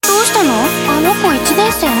の子1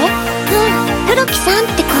年生？黒木さんっ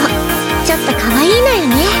て子、ちょっと可愛いのよ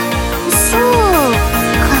ね。そう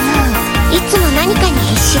かな。いつも何かに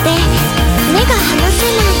必死で目が離せ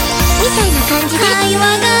ないみたいな感じで、会話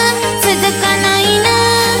が続かないな、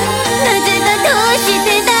なぜだどうして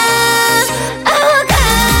だ青が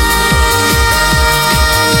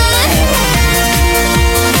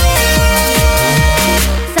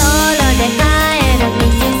ソロで帰る道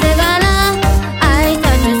すがら挨拶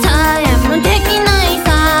さえもできないさ、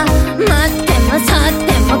待っても去って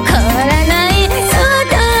も変わらない、そう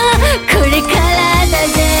だこれからだ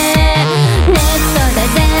ぜ、ネットで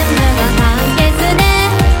全部が完結で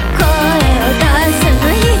声を出すの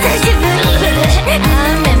久しぶり、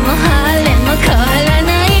雨も晴れも変わらな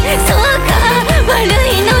い、そうか悪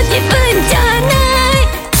いの自分じゃない、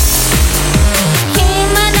暇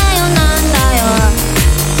だよなんだよ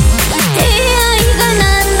出会いがな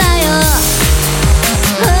んだよ、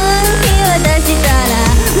本気を出したら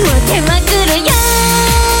モテまくるよ、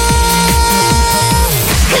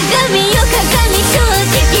鏡よ鏡正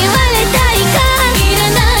直言われたいか、いら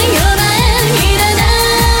ないよいらな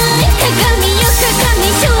い鏡よ鏡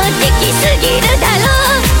正直すぎるだろ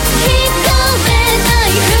う、聞こえな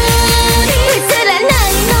いふり映らな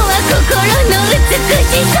いのは心の美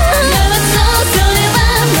しさ、そうそれは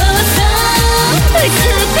もうそう映っ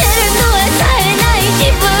てるのはさえない自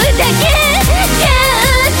分だけ、現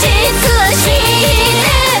実を知って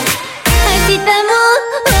明日も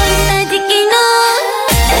同じ昨日、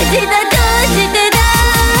なぜだどうしてだ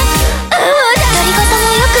青だ、独り言も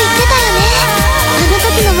よく言ってたよね。あの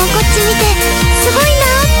時のもこっち見てすごいな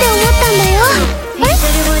って思ったんだよ。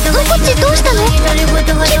もこっちどうしたの？気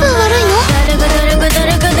分悪いの？い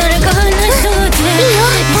いよ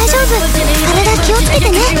大丈夫、体気をつけて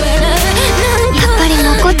ね。やっぱり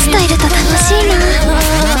もこっちといると楽しいな。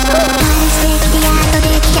彼氏できてやっとで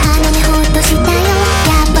きて、あのねほっとしたよ。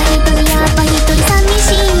やっぱ一人寂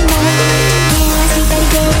しいの。電話したり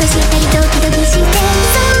デートしたりドキドキして、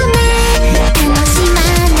そうね楽しま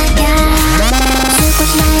なきゃ。少し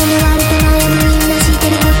前に言われて悩みみんなして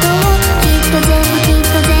ることをきっと全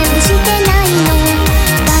部してないの。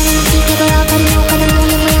誰に聞けばわかるのかな、も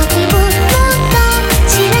やもや気分、もっと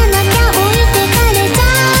知らなきゃ置いてかれちゃ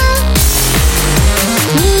う。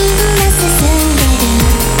みんな進んでる、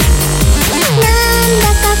なんだ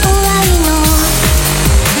か怖いの。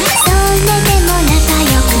それでも仲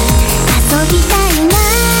良く遊びたいな。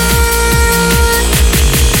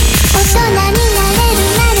大人になれる、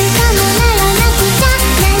なるかも、ならなくちゃ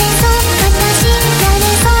なれそう、私なれ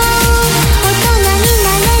そう。大人にな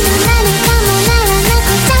れる、なるかも、ならなく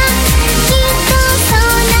ちゃきっとそう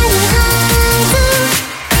なるはず。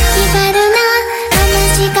気軽な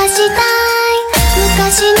話がしたい、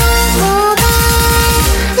昔の方が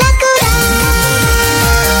楽だ。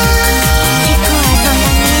結構遊んだ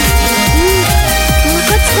ね。もう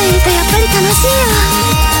こっちといるとやっぱり楽しいよ。